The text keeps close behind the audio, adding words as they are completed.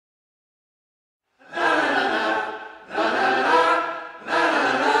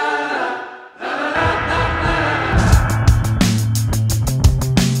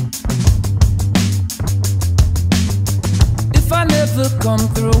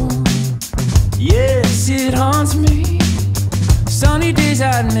Yes, it haunts me. Sunny days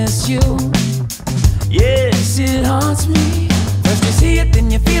I'd miss you. Yes, it haunts me. First you see it, then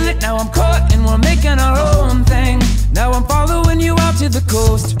you feel it. Now I'm caught and we're making our own thing. Now I'm following you out to the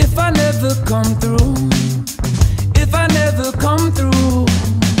coast. If I never come through, if I never come through,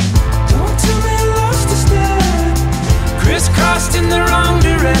 don't tell me I lost a step. Crisscrossed in the wrong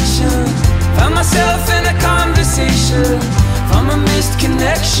direction. Found myself in a conversation from a missed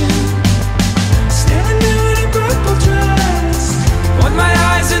connection. Standing there in a purple dress, point my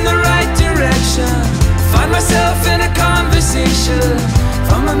eyes in the right direction. Find myself in a conversation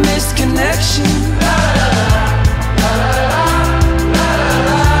from a missed connection. La, la, la, la, la, la,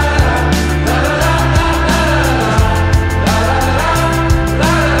 la, la, la,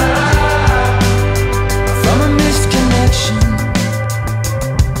 la, from a missed connection.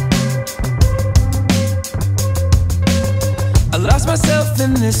 I lost myself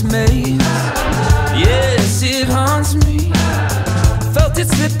in this maze. Yes, it haunts me. Felt it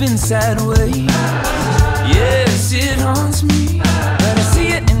slipping sideways. Yes, it haunts me. But I see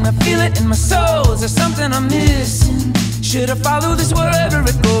it and I feel it in my soul. Is there something I'm missing? Should I follow this wherever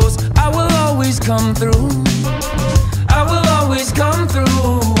it goes? I will always come through. I will always come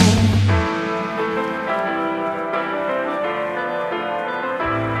through.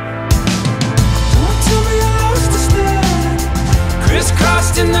 Don't tell me I lost a step.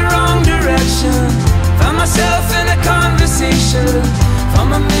 Crisscrossed in the wrong direction. Found myself in a conversation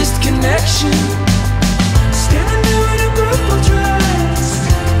from a missed connection. Standing there in a purple dress,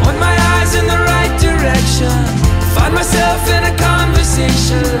 point my eyes in the right direction. Find myself in a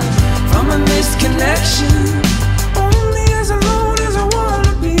conversation from a missed connection. Only as alone as I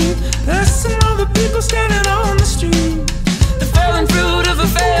wanna be, less than all the people standing on the street. The fallen fruit of a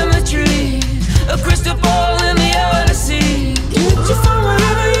family tree, a crystal ball in the Odyssey. Did you find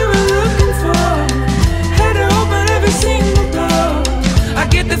whatever you were looking for? Had to open every single door. I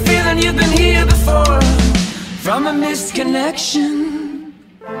get the feeling you've been here before from a missed connection.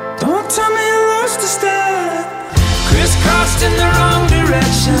 Don't tell me I lost a step. Crisscrossed in the wrong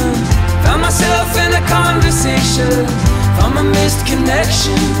direction. Found myself in a conversation from a missed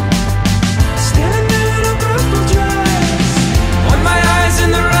connection. Standing there in a purple dress, point my eyes in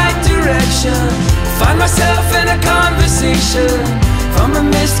the right direction. Find myself in a conversation from a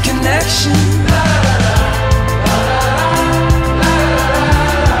missed connection.